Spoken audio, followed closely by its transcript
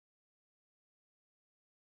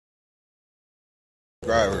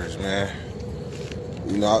subscribers, man.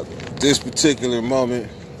 You know, this particular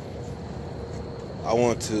moment, I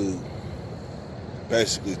want to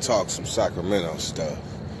basically talk some Sacramento stuff.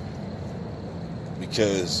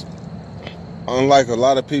 Because unlike a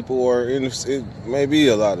lot of people, or maybe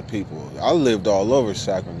a lot of people, I lived all over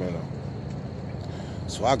Sacramento.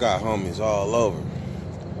 So I got homies all over.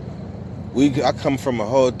 I come from a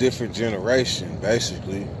whole different generation,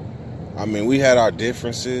 basically. I mean, we had our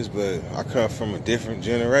differences, but I come from a different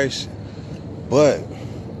generation. But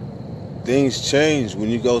things change when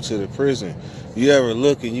you go to the prison. You ever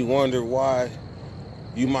look and you wonder why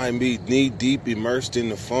you might be knee-deep immersed in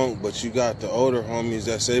the funk, but you got the older homies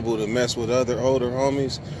that's able to mess with other older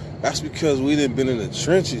homies? That's because we done been in the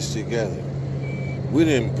trenches together. We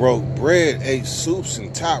done broke bread, ate soups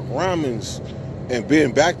and top ramens, and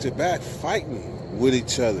been back-to-back fighting with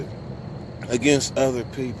each other against other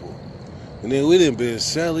people. And then we done been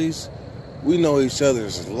cellies. We know each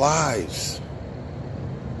other's lives.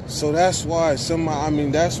 So that's why somebody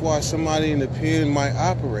in the pen might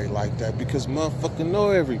operate like that, because motherfucker know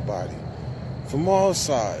everybody from all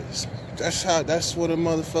sides. That's what a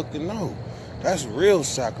motherfucker know. That's real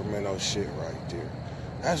Sacramento shit right there.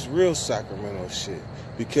 That's real Sacramento shit.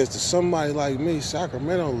 Because to somebody like me,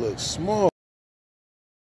 Sacramento looks small.